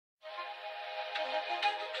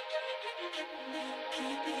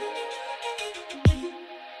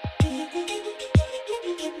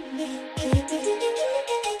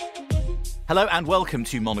Hello and welcome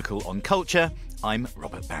to Monocle on Culture. I'm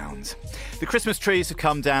Robert Bounds. The Christmas trees have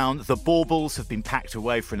come down, the baubles have been packed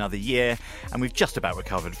away for another year, and we've just about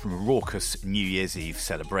recovered from a raucous New Year's Eve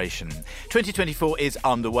celebration. 2024 is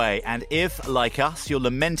underway, and if, like us, you're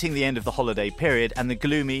lamenting the end of the holiday period and the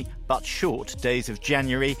gloomy but short days of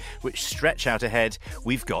January, which stretch out ahead,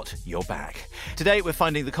 we've got your back. Today we're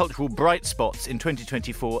finding the cultural bright spots in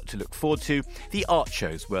 2024 to look forward to, the art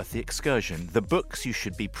shows worth the excursion, the books you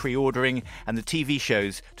should be pre-ordering, and the TV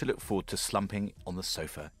shows to look forward to slumping on the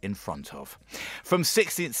sofa in front of. From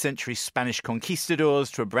 16th century Spanish conquistadors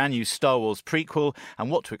to a brand new Star Wars prequel and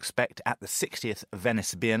what to expect at the 60th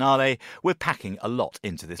Venice Biennale, we're packing a lot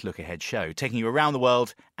into this look-ahead show, taking you around the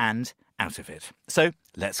world and out of it. So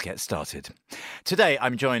let's get started. Today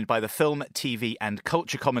I'm joined by the film, TV and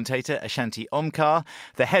culture commentator Ashanti Omkar,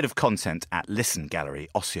 the head of content at Listen Gallery,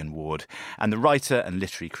 Ossian Ward, and the writer and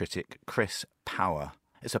literary critic Chris Power.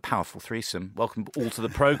 It's a powerful threesome. Welcome all to the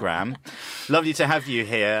programme. Lovely to have you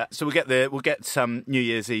here. So we'll get some New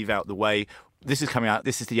Year's Eve out the way. This is coming out,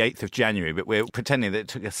 this is the 8th of January, but we're pretending that it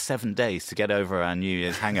took us 7 days to get over our New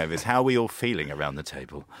Year's hangovers. How are we all feeling around the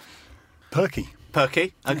table? Perky.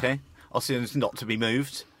 Perky? Okay. Ossian's not to be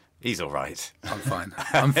moved. He's all right. I'm fine.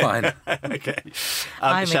 I'm fine. Okay.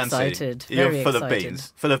 I'm Shanti, excited. You're Very full excited. of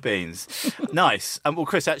beans. Full of beans. Nice. Well,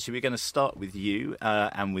 Chris, actually, we're going to start with you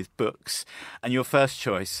and with books. And your first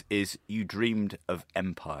choice is You Dreamed of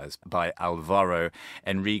Empires by Alvaro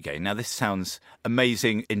Enrique. Now, this sounds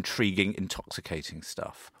amazing, intriguing, intoxicating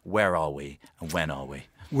stuff. Where are we and when are we?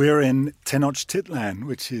 We're in Tenochtitlan,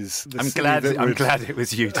 which is the I'm city glad that it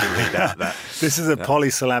was you to read out that. This is a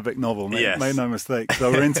polysyllabic novel, Yes. make no mistake. So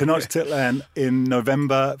we're in Tenochtitlan in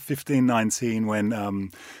November 1519 when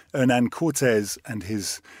Hernan Cortes and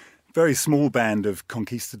his very small band of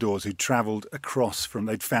conquistadors who travelled across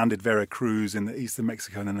they'd founded Veracruz in the east of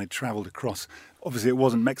Mexico, and then they travelled across. Obviously, it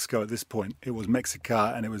wasn't Mexico at this point. It was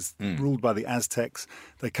Mexica, and it was ruled by the Aztecs.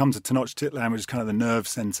 They come to Tenochtitlan, which is kind of the nerve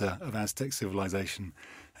centre of Aztec civilization.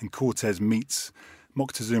 And Cortes meets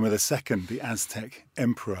Moctezuma II, the Aztec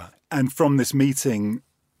emperor. And from this meeting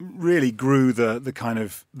really grew the kind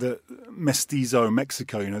of the mestizo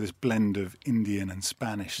Mexico, this blend of Indian and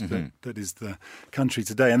Spanish that is the country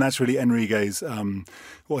today. And that's really Enrique's,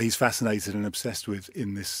 what he's fascinated and obsessed with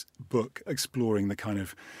in this book, exploring the kind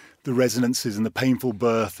of the resonances and the painful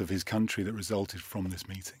birth of his country that resulted from this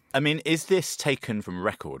meeting. I mean, is this taken from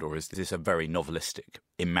record, or is this a very novelistic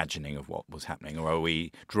imagining of what was happening, or are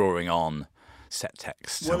we drawing on set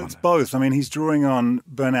text? Well, it's both. I mean, he's drawing on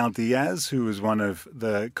Bernal Diaz, who was one of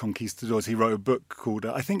the conquistadors. He wrote a book called,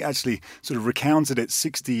 I think actually sort of recounted it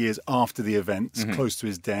 60 years after the events, close to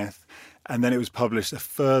his death. And then it was published a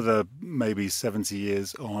further maybe 70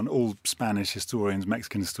 years on. All Spanish historians,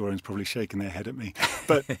 Mexican historians probably shaking their head at me.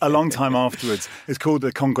 But a long time afterwards, it's called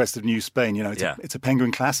The Conquest of New Spain. It's a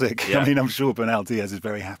Penguin classic. Yeah. I mean, I'm sure Bernal Diaz is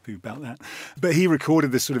very happy about that. But he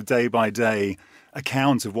recorded this sort of day-by-day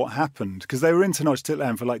account of what happened, because they were in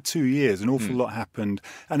Tenochtitlan for like 2 years. An awful lot happened.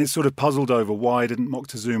 And it's sort of puzzled over why didn't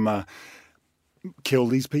Moctezuma kill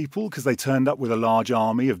these people, because they turned up with a large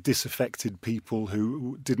army of disaffected people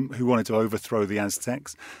who wanted to overthrow the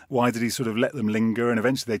Aztecs. Why did he sort of let them linger? And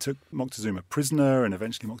eventually they took Moctezuma prisoner, and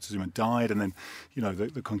eventually Moctezuma died, and then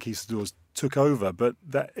the conquistadors took over. But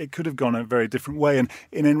that it could have gone a very different way. And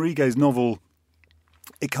in Enrique's novel,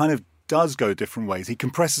 it kind of does go different ways. He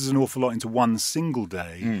compresses an awful lot into one single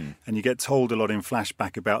day, and you get told a lot in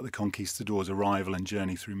flashback about the conquistadors' arrival and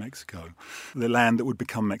journey through Mexico, the land that would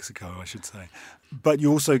become Mexico, I should say. But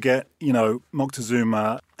you also get,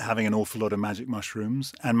 Moctezuma having an awful lot of magic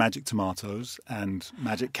mushrooms and magic tomatoes and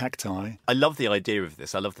magic cacti. I love the idea of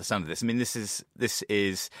this. I love the sound of this. I mean, it's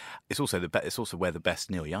also where the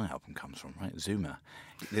best Neil Young album comes from, right? Zuma.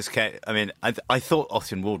 I thought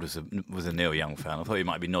Ossian Ward was a Neil Young fan. I thought he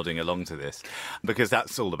might be nodding along to this, because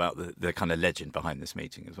that's all about the kind of legend behind this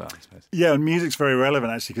meeting as well, I suppose. Yeah, and music's very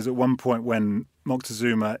relevant actually, because at one point when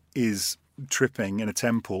Moctezuma is tripping in a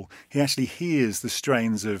temple, he actually hears the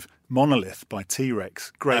strains of Monolith by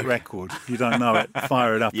T-Rex. Great record. If you don't know it,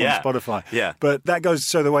 fire it up on Spotify. Yeah. But that goes to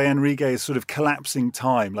show the way Enrique is sort of collapsing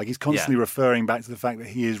time. Like he's constantly referring back to the fact that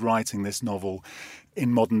he is writing this novel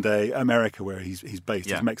in modern-day America, where he's based.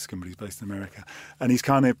 He's Mexican, but he's based in America. And he's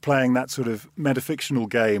kind of playing that sort of metafictional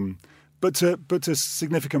game, but to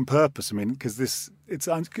significant purpose. I mean, because it's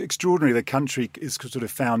extraordinary. The country is sort of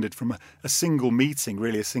founded from a single meeting,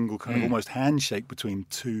 really a single kind of almost handshake between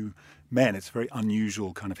two men. It's a very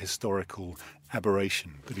unusual kind of historical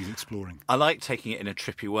aberration that he's exploring. I like taking it in a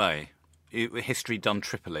trippy way. History done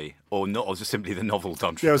trippily, or not, or just simply the novel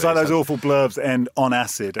done trippily. Yeah, it's like those awful blurbs that end on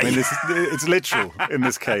acid. I mean, it's literal in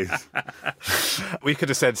this case. We could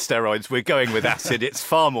have said steroids. We're going with acid. It's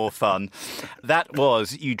far more fun. That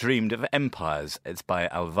was You Dreamed of Empires. It's by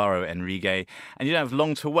Alvaro Enrique. And you don't have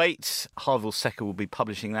long to wait. Harville Secker will be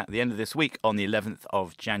publishing that at the end of this week on the 11th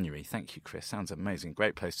of January. Thank you, Chris. Sounds amazing.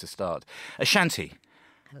 Great place to start. Ashanti.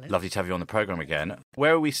 Hello. Lovely to have you on the programme again.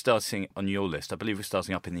 Where are we starting on your list? I believe we're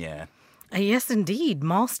starting Up in the Air. Yes, indeed.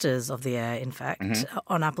 Masters of the Air, in fact,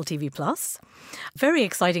 on Apple TV+. Very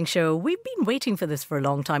exciting show. We've been waiting for this for a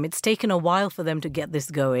long time. It's taken a while for them to get this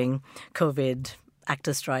going. COVID,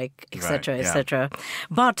 actor strike, etc., etc.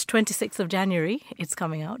 But 26th of January, it's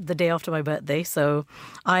coming out, the day after my birthday. So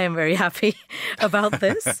I am very happy about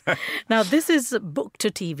this. Now, this is book to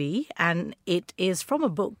TV, and it is from a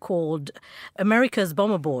book called America's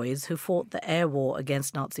Bomber Boys Who Fought the Air War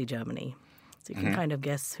Against Nazi Germany. So you can kind of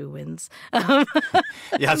guess who wins. Yeah, I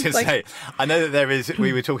was going to say, I know that there is.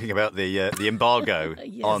 We were talking about the embargo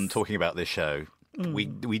Yes. on talking about this show. We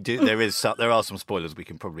do. There are some spoilers we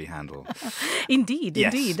can probably handle. Indeed,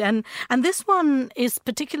 Yes. indeed. And this one is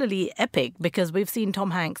particularly epic because we've seen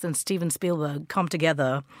Tom Hanks and Steven Spielberg come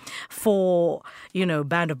together for,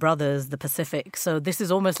 Band of Brothers, The Pacific. So this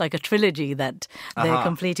is almost like a trilogy that they're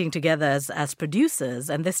completing together as producers.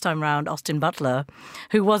 And this time round, Austin Butler,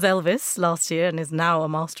 who was Elvis last year and is now a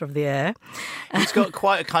Master of the Air. He's got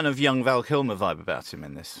quite a kind of young Val Kilmer vibe about him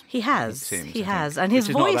in this. He has. It seems, He I has. think. And his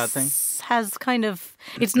Which is not a bad thing. voice has kind of,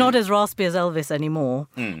 it's not as raspy as Elvis anymore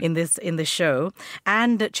in this show.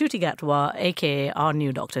 And Ncuti Gatwa, aka our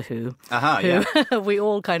new Doctor Who, who we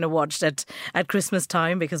all kind of watched at Christmas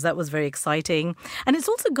time because that was very exciting. And it's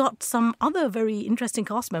also got some other very interesting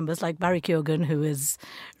cast members like Barry Keoghan, who is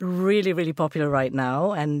really, really popular right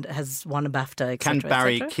now and has won a BAFTA, etc. Can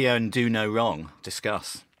Barry Keoghan do no wrong?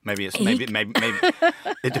 Discuss. Maybe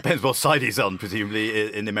it depends what side he's on.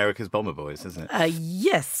 Presumably in America's Bomber Boys, isn't it?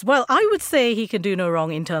 Yes. Well, I would say he can do no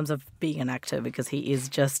wrong in terms of being an actor because he is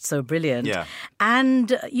just so brilliant. Yeah.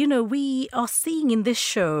 And we are seeing in this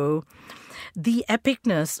show the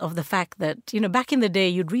epicness of the fact that, back in the day,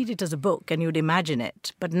 you'd read it as a book and you'd imagine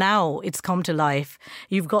it. But now it's come to life.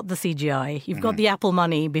 You've got the CGI. You've got the Apple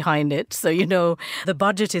money behind it. So, the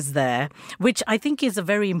budget is there, which I think is a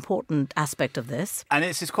very important aspect of this. And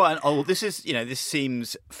this is quite an old... This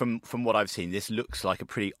seems, from what I've seen, this looks like a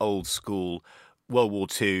pretty old school World War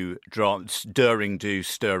II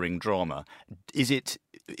stirring drama. Is it...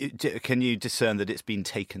 Can you discern that it's been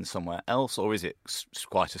taken somewhere else, or is it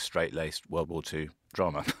quite a straight-laced World War II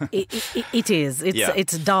drama? It is.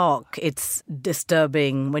 It's dark. It's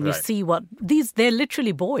disturbing when you see what they're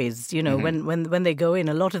literally boys. When they go in,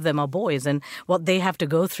 a lot of them are boys, and what they have to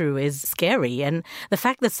go through is scary. And the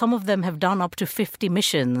fact that some of them have done up to 50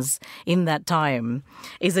 missions in that time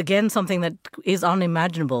is again something that is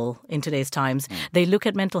unimaginable in today's times. They look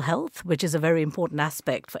at mental health, which is a very important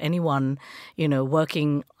aspect for anyone,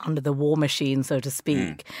 working under the war machine, so to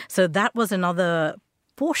speak. So that was another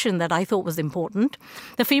portion that I thought was important.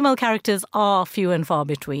 The female characters are few and far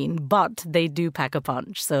between, but they do pack a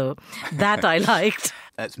punch. So that I liked.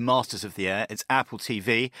 It's Masters of the Air. It's Apple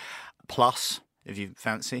TV Plus, if you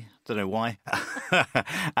fancy. Don't know why.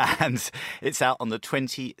 And it's out on the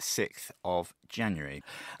 26th of January.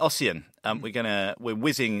 Ossian, we're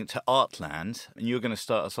whizzing to Artland, and you're going to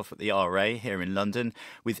start us off at the RA here in London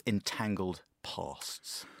with Entangled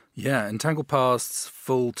Pasts. Yeah, Entangled Pasts,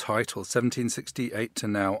 full title, 1768 to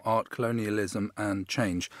now, Art, Colonialism and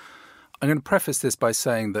Change. I'm going to preface this by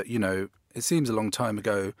saying that, it seems a long time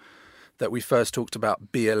ago that we first talked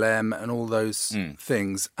about BLM and all those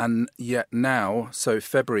things. And yet now, so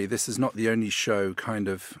February, this is not the only show kind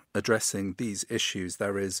of addressing these issues.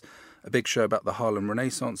 There is a big show about the Harlem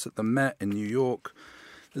Renaissance at the Met in New York.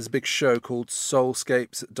 There's a big show called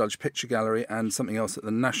Soulscapes at Dulwich Picture Gallery and something else at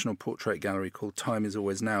the National Portrait Gallery called Time Is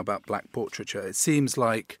Always Now about black portraiture. It seems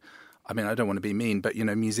like, I don't want to be mean, but,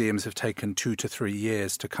 museums have taken 2 to 3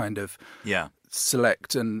 years to kind of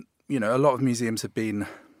select. And, a lot of museums have been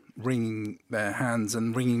wringing their hands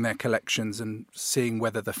and wringing their collections and seeing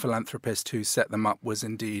whether the philanthropist who set them up was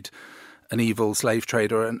indeed an evil slave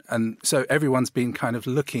trader. And so everyone's been kind of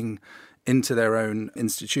looking into their own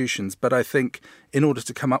institutions. But I think in order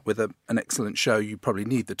to come up with an excellent show, you probably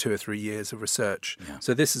need the 2 or 3 years of research. Yeah.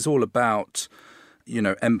 So this is all about,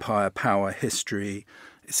 empire, power, history.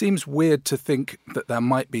 It seems weird to think that there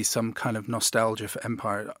might be some kind of nostalgia for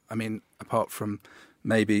empire. Apart from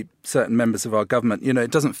maybe certain members of our government,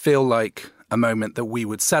 it doesn't feel like a moment that we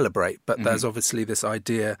would celebrate. But there's obviously this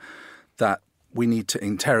idea that we need to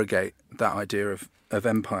interrogate that idea of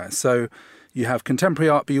empire. So you have contemporary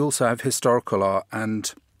art, but you also have historical art,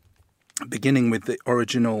 and beginning with the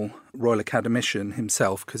original Royal Academician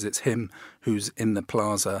himself, because it's him who's in the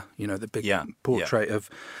plaza, the big portrait of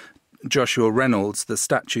Joshua Reynolds, the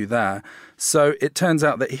statue there. So it turns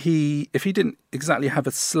out that if he didn't exactly have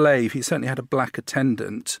a slave, he certainly had a black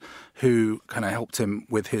attendant who kind of helped him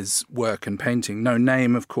with his work and painting. No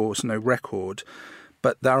name, of course, no record,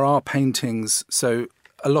 but there are paintings. So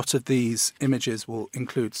a lot of these images will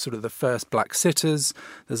include sort of the first black sitters.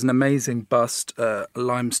 There's an amazing bust,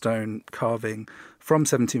 limestone carving from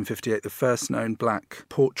 1758, the first known black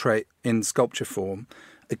portrait in sculpture form.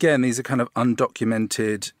 Again, these are kind of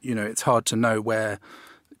undocumented, it's hard to know where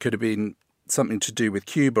it could have been something to do with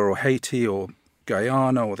Cuba or Haiti or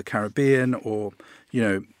Guyana or the Caribbean or,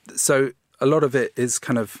 so a lot of it is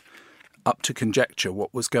kind of up to conjecture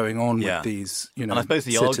what was going on with these, And I suppose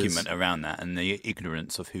the sitters. argument around that and the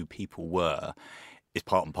ignorance of who people were is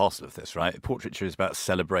part and parcel of this, right? Portraiture is about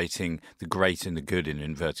celebrating the great and the good, in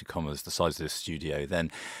inverted commas, the size of the studio. Then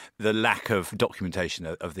the lack of documentation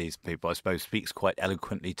of these people, I suppose, speaks quite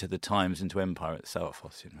eloquently to the times and to empire itself.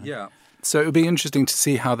 Right? Yeah. So it would be interesting to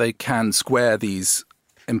see how they can square these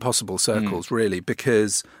impossible circles, really,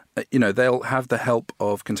 because, they'll have the help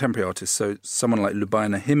of contemporary artists. So someone like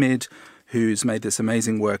Lubaina Himid, who's made this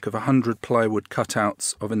amazing work of 100 plywood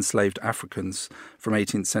cutouts of enslaved Africans from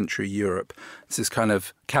 18th century Europe. It's this kind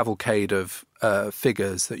of cavalcade of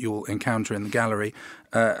figures that you'll encounter in the gallery.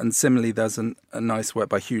 And similarly, there's a nice work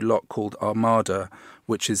by Hugh Locke called Armada,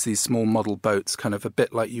 which is these small model boats, kind of a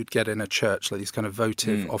bit like you'd get in a church, like these kind of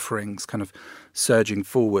votive offerings kind of surging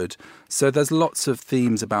forward. So there's lots of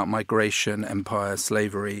themes about migration, empire,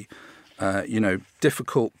 slavery,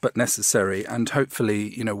 difficult but necessary, and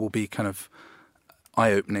hopefully, will be kind of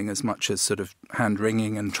eye-opening as much as sort of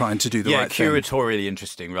hand-wringing and trying to do the right thing. Yeah, curatorially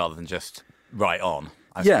interesting rather than just right on,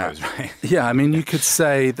 I suppose, right? Yeah, I mean, you could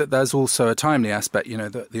say that there's also a timely aspect,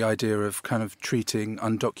 the idea of kind of treating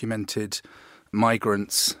undocumented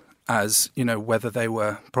migrants as, whether they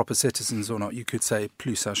were proper citizens or not. You could say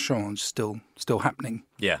plus ça change, still happening.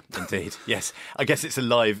 Yeah, indeed. Yes. I guess it's a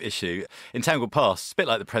live issue. Entangled Past, a bit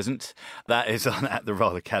like the present, that is on at the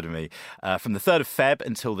Royal Academy from the 3rd of Feb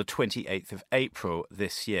until the 28th of April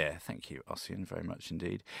this year. Thank you, Ossian, very much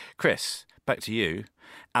indeed. Chris, back to you.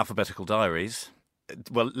 Alphabetical Diaries.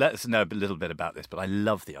 Well, let us know a little bit about this, but I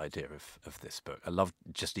love the idea of this book. I love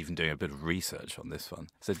just even doing a bit of research on this one.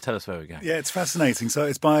 So tell us where we're going. Yeah, it's fascinating. So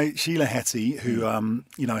it's by Sheila Heti, who,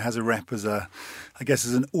 has a rep as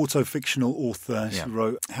an auto-fictional author. She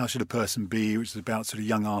wrote How Should a Person Be, which is about sort of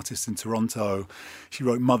young artists in Toronto. She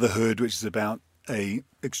wrote Motherhood, which is about a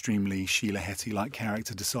extremely Sheila Heti-like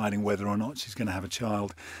character deciding whether or not she's going to have a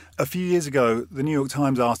child. A few years ago, the New York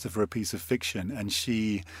Times asked her for a piece of fiction, and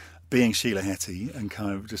she, being Sheila Heti and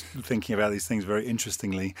kind of just thinking about these things very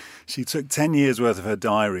interestingly, she took 10 years worth of her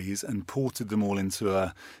diaries and ported them all into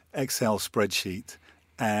a Excel spreadsheet,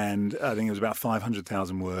 and I think it was about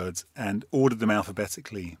 500,000 words, and ordered them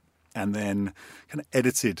alphabetically, and then kind of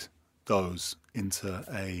edited those into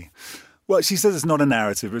well, she says it's not a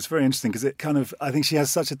narrative, but it's very interesting because I think she has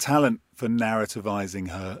such a talent for narrativizing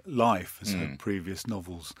her life, as her previous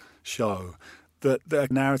novels show, that the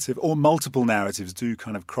narrative or multiple narratives do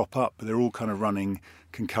kind of crop up, but they're all kind of running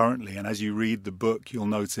concurrently. And as you read the book, you'll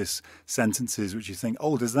notice sentences which you think,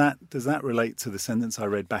 oh, does that relate to the sentence I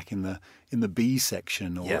read back in the B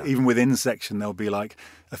section? Or even within the section, there'll be like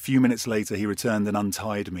a few minutes later, he returned and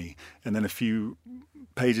untied me. And then a few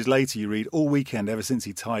pages later, you read, all weekend, ever since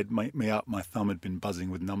he tied me up, my thumb had been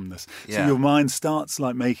buzzing with numbness. Yeah. So your mind starts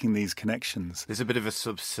like making these connections. There's a bit of a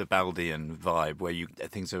Subaldian vibe where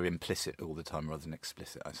things are implicit all the time rather than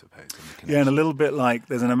explicit, I suppose. Yeah, and a little bit like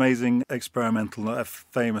there's an amazing a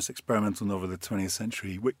famous experimental novel of the 20th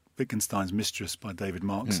century, Wittgenstein's Mistress by David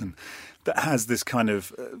Markson, that has this kind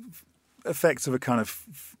of effects of a kind of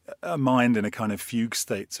a mind in a kind of fugue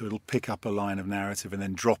state. So it'll pick up a line of narrative and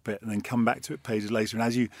then drop it and then come back to it pages later. And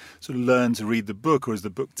as you sort of learn to read the book, or as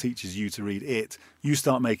the book teaches you to read it, you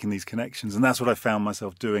start making these connections. And that's what I found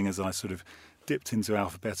myself doing as I sort of dipped into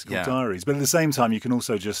alphabetical diaries. But at the same time, you can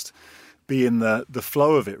also just be in the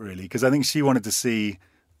flow of it, really. Because I think she wanted to see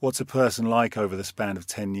what's a person like over the span of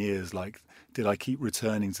 10 years, like, did I keep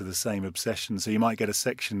returning to the same obsession? So you might get a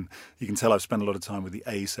section, you can tell I've spent a lot of time with the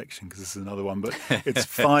A section because this is another one, but it's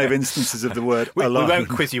 5 instances of the word alone. We won't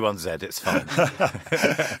quiz you on Z, it's fine.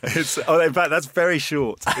 In fact, that's very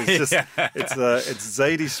short. It's just, it's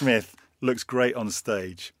Zadie Smith looks great on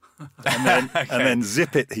stage. and then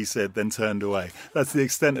zip it, he said, then turned away. That's the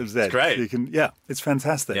extent of Zed. It's great. It's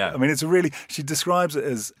fantastic. Yeah. I mean, she describes it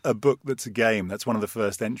as a book that's a game. That's one of the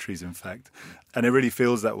first entries, in fact. And it really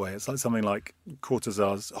feels that way. It's like something like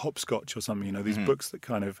Cortázar's Hopscotch or something, these books that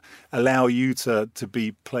kind of allow you to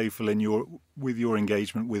be playful with your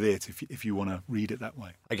engagement with it if you want to read it that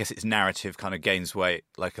way. I guess its narrative kind of gains weight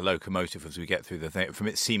like a locomotive as we get through the thing. From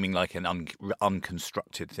it seeming like an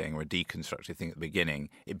unconstructed thing or a deconstructed thing at the beginning,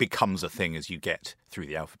 it becomes a thing as you get through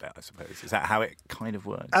the alphabet, I suppose. Is that how it kind of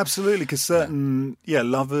works? Absolutely, because certain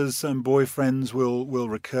lovers and boyfriends will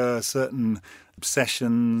recur, certain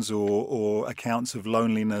obsessions or accounts of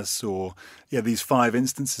loneliness or these 5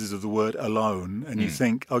 instances of the word alone, and you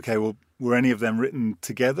think, okay, well, were any of them written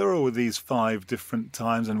together or were these 5 different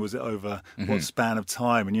times, and was it over what span of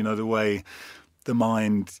time? And the way the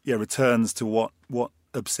mind returns to what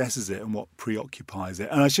obsesses it and what preoccupies it.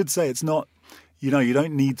 And I should say, it's not, you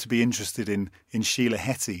don't need to be interested in Sheila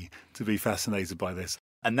Heti to be fascinated by this.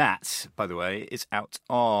 And that, by the way, is out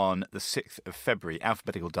on the 6th of February.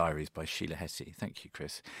 Alphabetical Diaries by Sheila Heti. Thank you,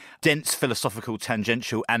 Chris. Dense, philosophical,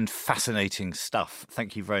 tangential and fascinating stuff.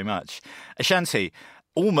 Thank you very much. Ashanti,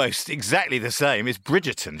 almost exactly the same is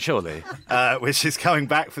Bridgerton, surely, which is coming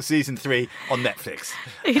back for season 3 on Netflix.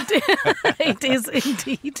 It is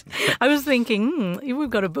indeed. I was thinking,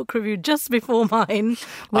 we've got a book review just before mine.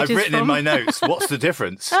 I've written in my notes, what's the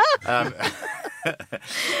difference?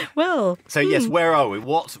 Well... So, yes, where are we?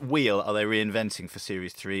 What wheel are they reinventing for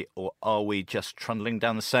Series 3, or are we just trundling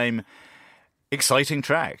down the same exciting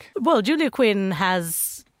track? Well, Julia Quinn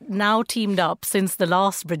has now teamed up since the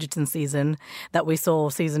last Bridgerton season that we saw,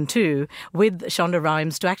 season 2, with Shonda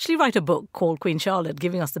Rhimes to actually write a book called Queen Charlotte,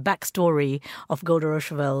 giving us the backstory of Golda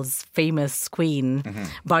Roosevelt,'s famous queen,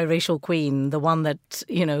 biracial queen, the one that,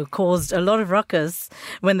 caused a lot of ruckus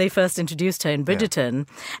when they first introduced her in Bridgerton.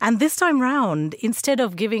 Yeah. And this time round, instead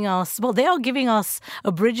of giving us, they are giving us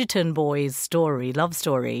a Bridgerton boys story, love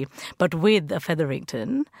story, but with a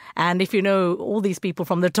Featherington. And if you know all these people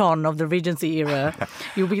from the Ton of the Regency era,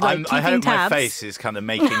 you'll be like I hope tabs. My face is kind of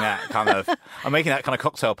making that kind of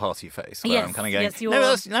cocktail party face where I'm kind of going, yes, you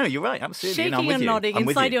are. No, you're right, absolutely. Shaking I'm with and you. nodding I'm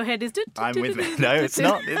inside your head is... I'm with you. No, it's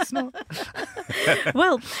not.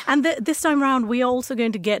 Well, and this time round, we are also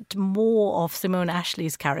going to get more of Simone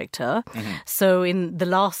Ashley's character. So in the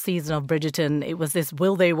last season of Bridgerton, it was this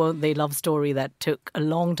will they, won't they love story that took a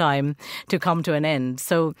long time to come to an end.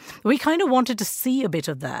 So we kind of wanted to see a bit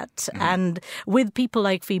of that. And with people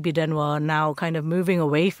like Phoebe Denoir now kind of moving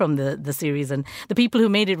away from the series, and the people who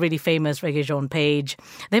made it really famous, Regé-Jean Page,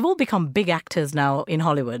 they've all become big actors now in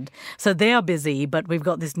Hollywood. So they are busy, but we've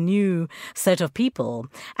got this new set of people.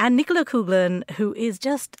 And Nicola Coughlan, who is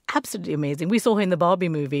just absolutely amazing. We saw her in the Barbie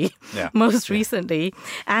movie most recently,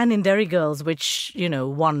 and in Derry Girls, which,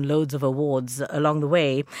 won loads of awards along the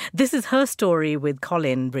way. This is her story with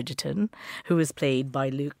Colin Bridgerton, who is played by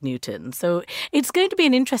Luke Newton. So it's going to be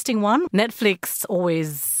an interesting one. Netflix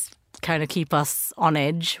always kind of keep us on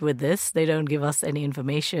edge with this. They don't give us any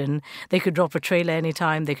information. They could drop a trailer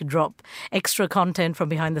anytime. They could drop extra content from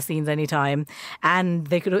behind the scenes anytime. And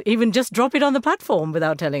they could even just drop it on the platform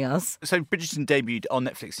without telling us. So Bridgerton debuted on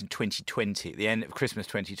Netflix in 2020, at the end of Christmas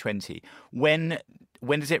 2020. When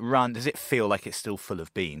does it run? Does it feel like it's still full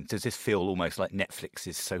of beans? Does this feel almost like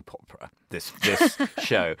Netflix's soap opera, this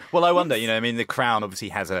show? Well, I wonder, The Crown obviously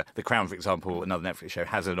The Crown, for example, another Netflix show,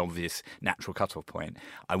 has an obvious natural cutoff point.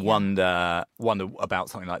 I wonder about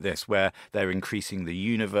something like this, where they're increasing the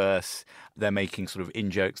universe, they're making sort of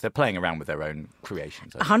in-jokes, they're playing around with their own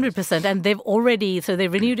creations. 100%. And they've they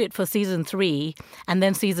renewed it for season 3 and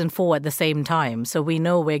then season 4 at the same time. So we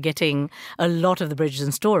know we're getting a lot of the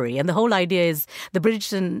Bridgerton story. And the whole idea is the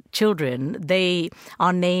Bridgerton children, they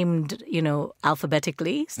are named,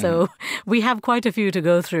 alphabetically. So we have quite a few to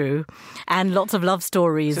go through and lots of love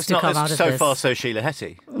stories to come out of this. So far, so Sheila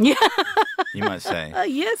Heti. Yeah. You might say.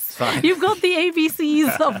 Yes. You've got the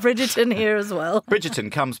ABCs of Bridgerton here as well. Bridgerton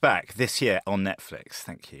comes back this year on Netflix.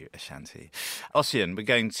 Thank you, Ashanti. Ossian,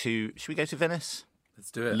 should we go to Venice?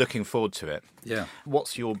 Let's do it. Looking forward to it. Yeah.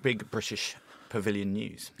 What's your big British pavilion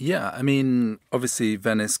news? Yeah, obviously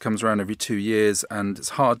Venice comes around every 2 years and it's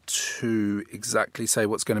hard to exactly say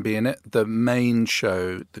what's going to be in it. The main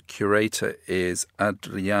show, the curator is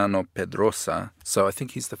Adriano Pedrosa. So I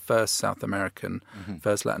think he's the first South American,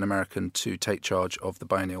 first Latin American to take charge of the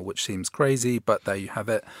biennial, which seems crazy, but there you have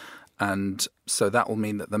it. And so that will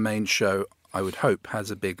mean that the main show, I would hope, has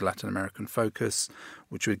a big Latin American focus,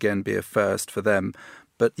 which would again be a first for them.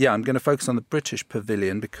 But yeah, I'm going to focus on the British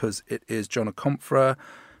Pavilion because it is John Okomfora,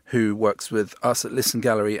 who works with us at Listen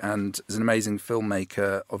Gallery and is an amazing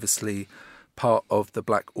filmmaker. Obviously, part of the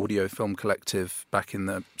Black Audio Film Collective back in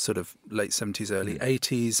the sort of late 70s, early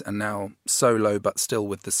 80s, and now solo, but still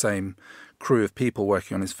with the same crew of people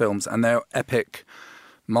working on his films. And they're epic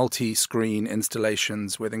multi-screen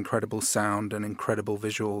installations with incredible sound and incredible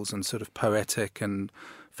visuals and sort of poetic and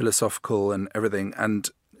philosophical and everything. And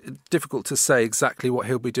difficult to say exactly what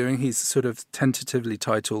he'll be doing. He's sort of tentatively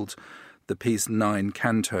titled the piece 9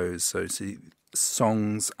 Cantos. So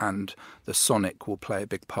songs and the sonic will play a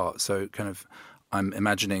big part. So kind of, I'm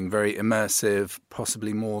imagining very immersive,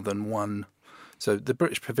 possibly more than one. So the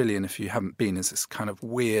British Pavilion, if you haven't been, is this kind of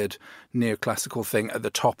weird neoclassical thing at the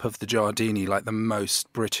top of the Giardini, like the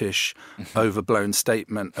most British overblown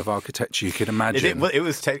statement of architecture you could imagine. It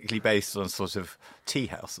was technically based on a sort of tea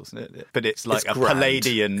house, wasn't it? But it's like it's a grand.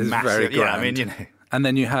 Palladian It's massive. very grand. Yeah, I mean, you know. And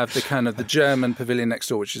then you have the kind of the German pavilion next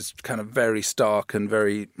door, which is kind of very stark and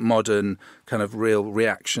very modern, kind of real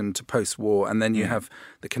reaction to post-war. And then you have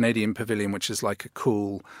the Canadian pavilion, which is like a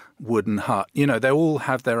cool wooden hut. You know, they all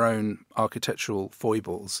have their own architectural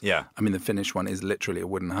foibles. Yeah. I mean, the Finnish one is literally a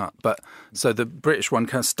wooden hut. But so the British one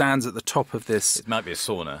kind of stands at the top of this. It might be a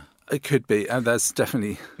sauna. It could be, and there's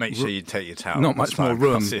definitely... Make sure you take your towel. Not much more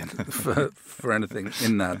room for anything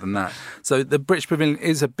in there than that. So the British Pavilion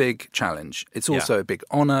is a big challenge. It's also a big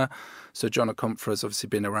honour. So John O'Confer has obviously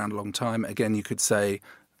been around a long time. Again, you could say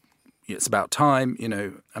it's about time, you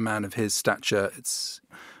know, a man of his stature. It's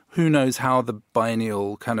who knows how the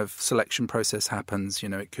biennial kind of selection process happens. You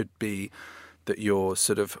know, it could be that you're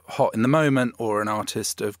sort of hot in the moment or an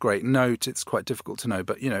artist of great note. It's quite difficult to know.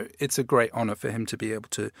 But, you know, it's a great honour for him to be able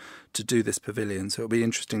to do this pavilion. So it'll be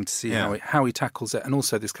interesting to see how he tackles it. And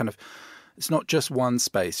also this kind of, it's not just one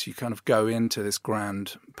space. You kind of go into this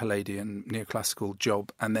grand Palladian neoclassical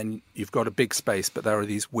job and then you've got a big space, but there are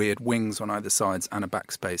these weird wings on either sides and a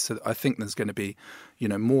backspace. So I think there's going to be, you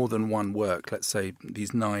know, more than one work. Let's say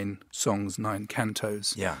these 9 songs, 9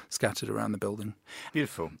 cantos scattered around the building.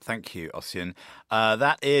 Beautiful. Thank you, Ossian.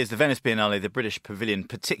 That is the Venice Biennale, the British Pavilion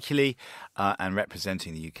particularly, and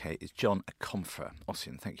representing the UK is John O'Confer.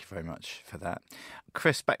 Ossian, thank you very much for that.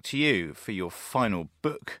 Chris, back to you for your final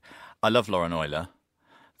book. I love Lauren Euler.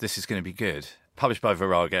 This is going to be good. Published by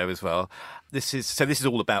Virago as well. This is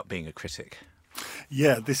all about being a critic.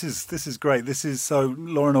 Yeah, this is great. This is so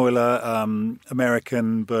Lauren Euler,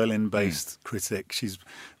 American Berlin-based critic. She's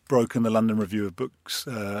broken the London Review of Books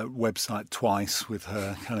website twice with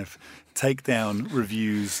her kind of takedown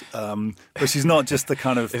reviews. But she's not just the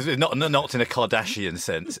kind of not in a Kardashian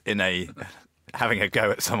sense, in a having a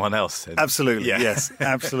go at someone else. Absolutely, yes,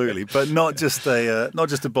 absolutely. But not just a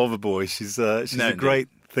bother boy. She's a great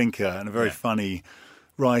thinker and a very funny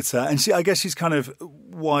writer. And I guess she's kind of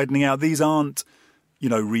widening out. These aren't, you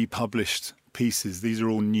know, republished pieces. These are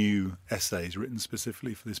all new essays written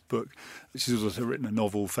specifically for this book. She's also written a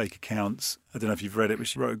novel, Fake Accounts. I don't know if you've read it, but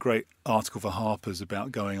she wrote a great article for Harper's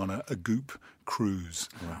about going on a goop cruise.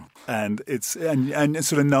 Wow. And it's and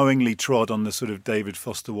sort of knowingly trod on the sort of David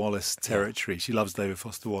Foster Wallace territory. She loves David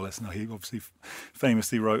Foster Wallace. Now, he obviously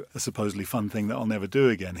famously wrote a supposedly fun thing that I'll never do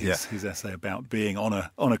again, his essay about being on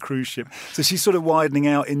a cruise ship. So she's sort of widening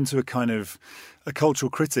out into a kind of a cultural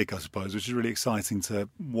critic, I suppose, which is really exciting to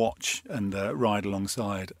watch and ride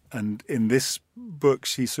alongside. And in this book,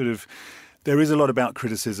 there is a lot about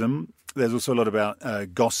criticism. There's also a lot about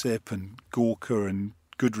gossip and Gawker and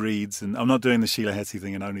Goodreads. And I'm not doing the Sheila Heti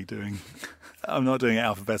thing I'm not doing it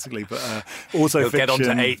alphabetically, but also You'll fiction. Get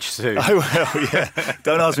on to H soon. I will, yeah.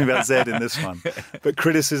 Don't ask me about Z in this one. But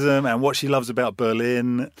criticism and what she loves about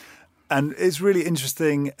Berlin. And it's really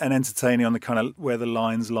interesting and entertaining on the kind of where the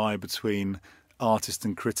lines lie between artists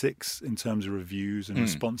and critics in terms of reviews and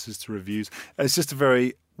responses to reviews. It's just a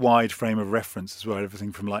very wide frame of reference as well,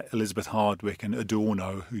 everything from like Elizabeth Hardwick and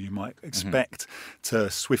Adorno, who you might expect, to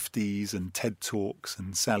Swifties and TED Talks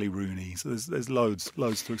and Sally Rooney. So there's loads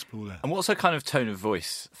to explore there. And what's her kind of tone of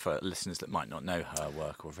voice for listeners that might not know her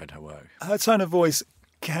work or have read her work? Her tone of voice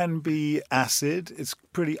can be acid. It's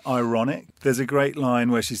pretty ironic. There's a great line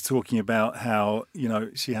where she's talking about how, you know,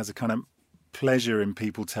 she has a kind of pleasure in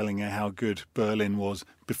people telling her how good Berlin was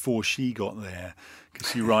before she got there.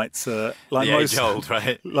 Because she writes, like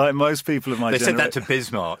most people of my generation. They said that to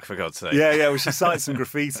Bismarck, for God's sake. Yeah. Well, she cites some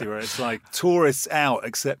graffiti where it's like, tourists out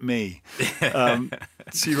except me.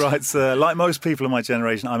 She writes, like most people of my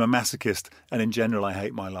generation, I'm a masochist, and in general, I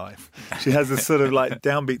hate my life. She has this sort of like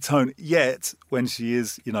downbeat tone. Yet, when she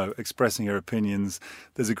is, you know, expressing her opinions,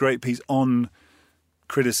 there's a great piece on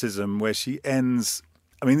criticism where she ends.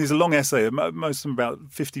 I mean, there's a long essay, most of them about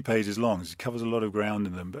 50 pages long. She covers a lot of ground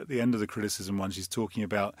in them. But at the end of the criticism one, she's talking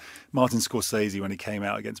about Martin Scorsese when he came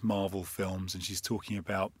out against Marvel films. And she's talking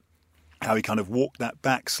about how he kind of walked that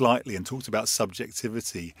back slightly and talked about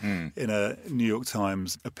subjectivity in a New York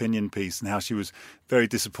Times opinion piece, and how she was very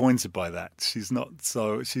disappointed by that. She's not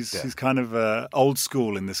so, she's kind of old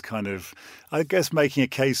school in this kind of, I guess, making a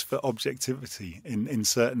case for objectivity in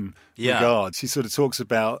certain regards. She sort of talks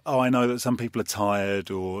about, I know that some people are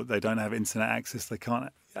tired, or they don't have internet access, they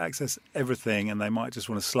can't access everything, and they might just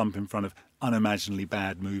want to slump in front of unimaginably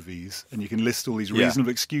bad movies. And you can list all these reasonable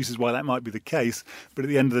excuses why that might be the case, but at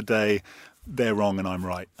the end of the day, they're wrong and I'm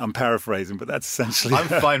right. I'm paraphrasing, but that's essentially. I'm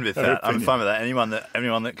fine with that. I'm fine with that. Anyone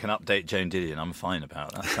that can update Joan Didion, I'm fine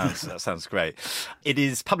about. That sounds great. It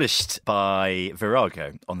is published by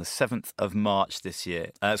Virago on the 7th of March this year.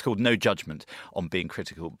 It's called No Judgment on Being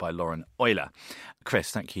Critical by Lauren Euler. Chris,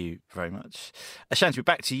 thank you very much. Ashanti, we're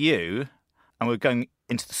back to you, and we're going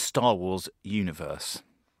into the Star Wars universe.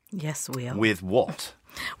 Yes, we are. With what?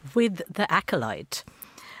 With The Acolyte.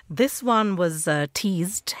 This one was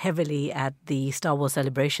teased heavily at the Star Wars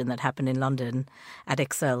celebration that happened in London at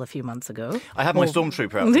Excel a few months ago. I had my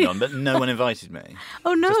Stormtrooper outfit on, but no one invited me.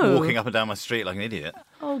 Oh, no. Just walking up and down my street like an idiot.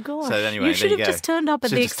 Oh, gosh. So anyway, you should have just turned up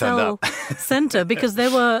at the Excel Centre, because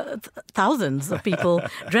there were thousands of people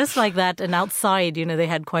dressed like that. And outside, they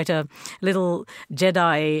had quite a little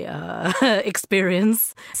Jedi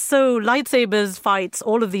experience. So lightsabers, fights,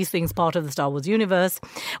 all of these things part of the Star Wars universe.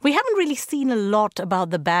 We haven't really seen a lot about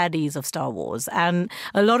the baddies of Star Wars. And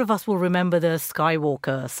a lot of us will remember the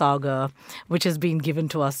Skywalker saga, which has been given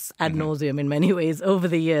to us ad nauseum in many ways over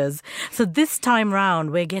the years. So this time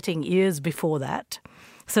round, we're getting years before that.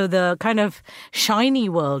 So the kind of shiny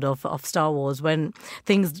world of Star Wars, when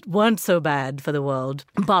things weren't so bad for the world,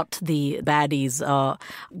 but the baddies are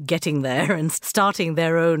getting there and starting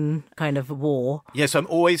their own kind of war. Yeah, so I'm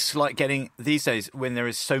always getting, these days, when there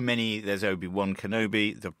is so many, there's Obi-Wan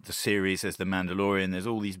Kenobi, the series, there's The Mandalorian, there's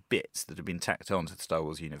all these bits that have been tacked on to the Star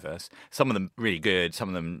Wars universe. Some of them really good, some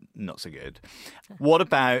of them not so good. What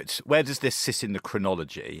about, where does this sit in the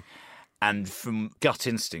chronology? And from gut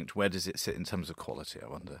instinct, where does it sit in terms of quality, I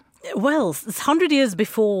wonder? Well, it's 100 years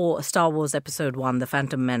before Star Wars Episode 1, The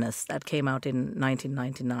Phantom Menace, that came out in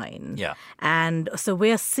 1999. Yeah. And so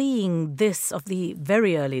we're seeing this of the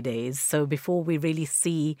very early days. So before we really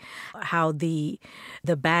see how the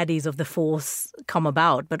baddies of the Force come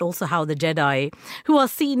about, but also how the Jedi, who are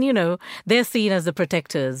seen, they're seen as the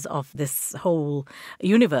protectors of this whole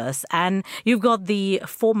universe. And you've got the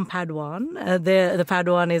former Padawan. The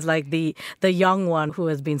Padawan is like the young one who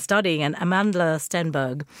has been studying, and Amandla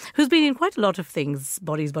Stenberg, who's been in quite a lot of things,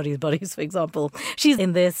 Bodies, for example. She's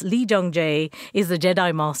in this. Lee Jung-jae is the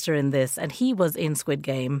Jedi Master in this, and he was in Squid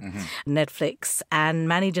Game, Netflix, and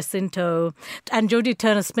Manny Jacinto, and Jodie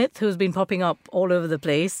Turner-Smith, who's been popping up all over the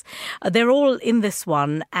place. They're all in this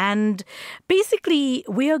one, and basically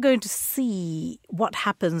we are going to see what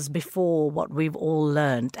happens before what we've all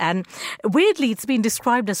learned. And weirdly, it's been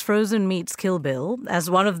described as Frozen meets Kill Bill, as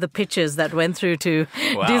one of the pitches that went through to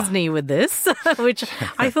Disney with this, which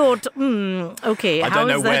I thought, okay, I don't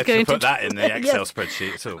know where to put that in the Excel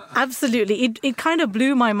spreadsheet at all. Absolutely. It kind of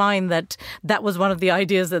blew my mind that was one of the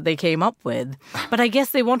ideas that they came up with. But I guess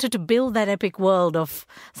they wanted to build that epic world of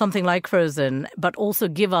something like Frozen, but also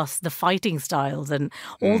give us the fighting styles and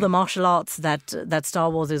all the martial arts that Star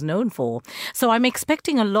Wars is known for. So I'm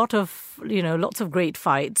expecting a lot of, lots of great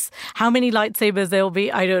fights. How many lightsabers there will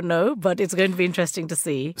be, I don't know, but it's going to be interesting to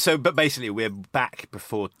see. So, but basically we're back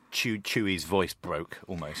before Chewie's voice broke,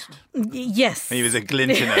 almost. Yes. He was a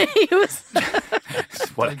glint in it. He was.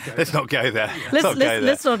 Let's not go there. Let's not go there.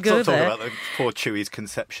 Let's not talk about the poor Chewie's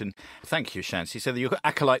conception. Thank you, Shanti. So your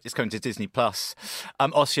Acolyte is coming to Disney+.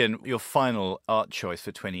 Ossian, your final art choice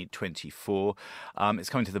for 2024. It's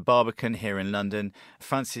coming to the Barbican here in London.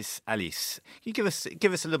 Francis Alice. Can you give us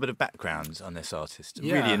a little bit of background on this artist?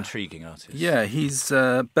 Yeah. Really intriguing artist. Yeah, he's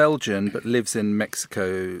Belgian but lives in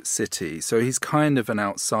Mexico City. So he's kind of an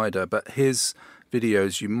outsider, but his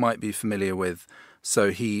videos you might be familiar with.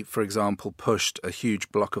 So he, for example, pushed a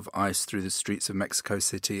huge block of ice through the streets of Mexico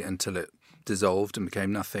City until it dissolved and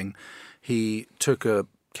became nothing. He took a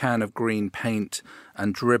can of green paint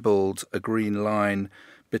and dribbled a green line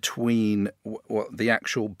between the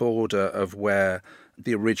actual border of where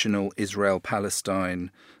the original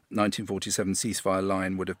Israel-Palestine 1947 ceasefire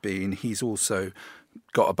line would have been. He's also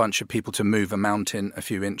got a bunch of people to move a mountain a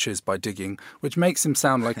few inches by digging, which makes him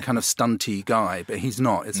sound like a kind of stunty guy, but he's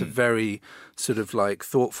not. It's a very sort of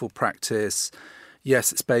thoughtful practice.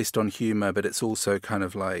 Yes, it's based on humour, but it's also kind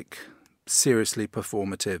of seriously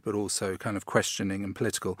performative, but also kind of questioning and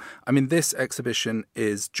political. I mean, this exhibition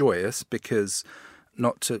is joyous because,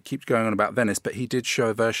 not to keep going on about Venice, but he did show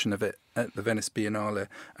a version of it at the Venice Biennale,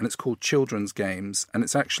 and it's called Children's Games, and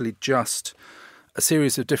it's actually just a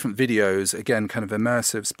series of different videos, again, kind of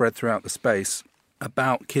immersive, spread throughout the space,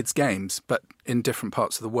 about kids' games, but in different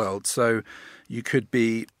parts of the world. So you could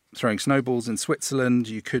be throwing snowballs in Switzerland,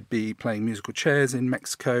 you could be playing musical chairs in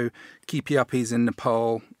Mexico, keepy-uppies in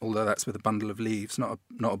Nepal, although that's with a bundle of leaves, not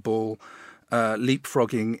a ball,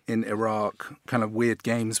 leapfrogging in Iraq, kind of weird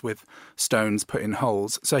games with stones put in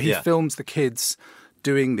holes. So he films the kids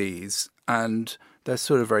doing these, and they're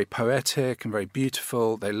sort of very poetic and very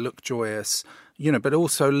beautiful. They look joyous, but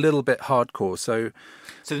also a little bit hardcore. So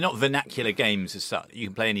they're not vernacular games as such. You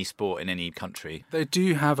can play any sport in any country. They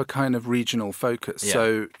do have a kind of regional focus. Yeah.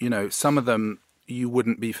 So, some of them you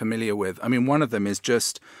wouldn't be familiar with. I mean, one of them is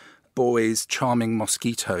just boys charming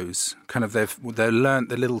mosquitoes. Kind of they've learnt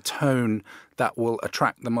the little tone that will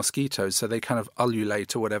attract the mosquitoes, so they kind of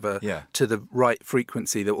ululate or whatever to the right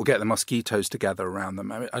frequency that will get the mosquitoes to gather around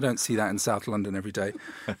them. I mean, I don't see that in South London every day.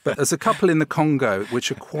 But there's a couple in the Congo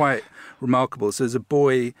which are quite remarkable. So there's a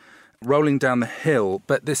boy rolling down the hill,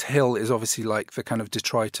 but this hill is obviously like the kind of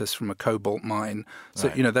detritus from a cobalt mine. So,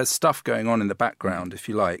 there's stuff going on in the background, if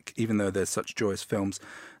you like, even though there's such joyous films.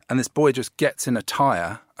 And this boy just gets in a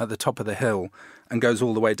tyre at the top of the hill and goes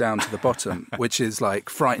all the way down to the bottom, which is like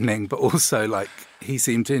frightening, but also like he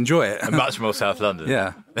seemed to enjoy it. And much more South London.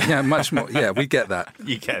 Yeah, much more. Yeah, we get that.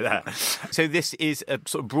 You get that. So this is a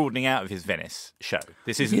sort of broadening out of his Venice show.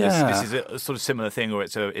 This isn't. This is a sort of similar thing, or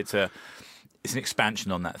it's an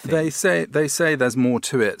expansion on that thing. They say there's more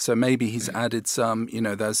to it. So maybe he's added some.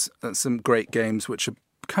 There's some great games which are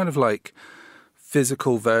kind of like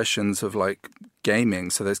physical versions of like gaming.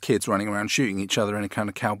 So there's kids running around shooting each other in a kind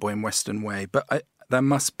of cowboy and western way. But there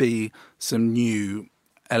must be some new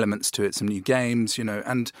elements to it, some new games,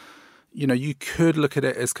 and you could look at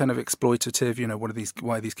it as kind of exploitative.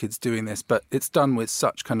 Why are these kids doing this? But it's done with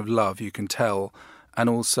such kind of love, you can tell, and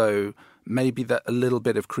also maybe that a little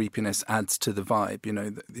bit of creepiness adds to the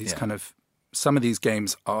vibe. These kind of some of these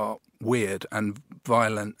games are weird and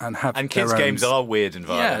violent and have kids' games are weird and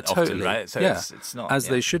violent often, right? So it's not as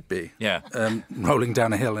they should be. Yeah, rolling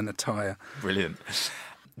down a hill in a tyre. Brilliant.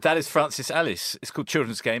 That is Francis Allice. It's called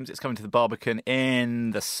Children's Games. It's coming to the Barbican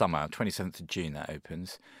in the summer, 27th of June. That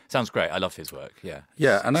opens. Sounds great. I love his work. Yeah.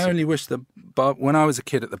 Yeah, and I only wish when I was a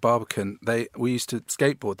kid at the Barbican, we used to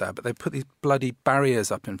skateboard there, but they put these bloody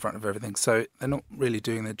barriers up in front of everything, so they're not really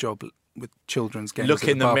doing their job with children's games. Look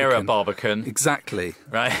in the mirror, Barbican. Exactly.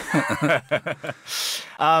 Right.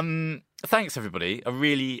 Thanks, everybody. I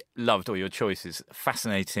really loved all your choices.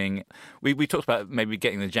 Fascinating. We talked about maybe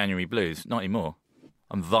getting the January blues. Not anymore.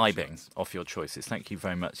 I'm vibing off your choices. Thank you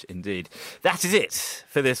very much indeed. That is it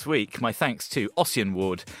for this week. My thanks to Ossian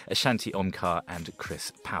Ward, Ashanti Omkar and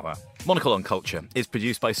Chris Power. Monocle on Culture is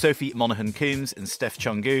produced by Sophie Monaghan-Coombs and Steph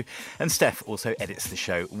Chungu, and Steph also edits the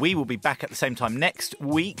show. We will be back at the same time next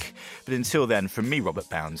week, but until then, from me, Robert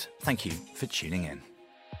Bounds, thank you for tuning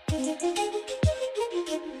in.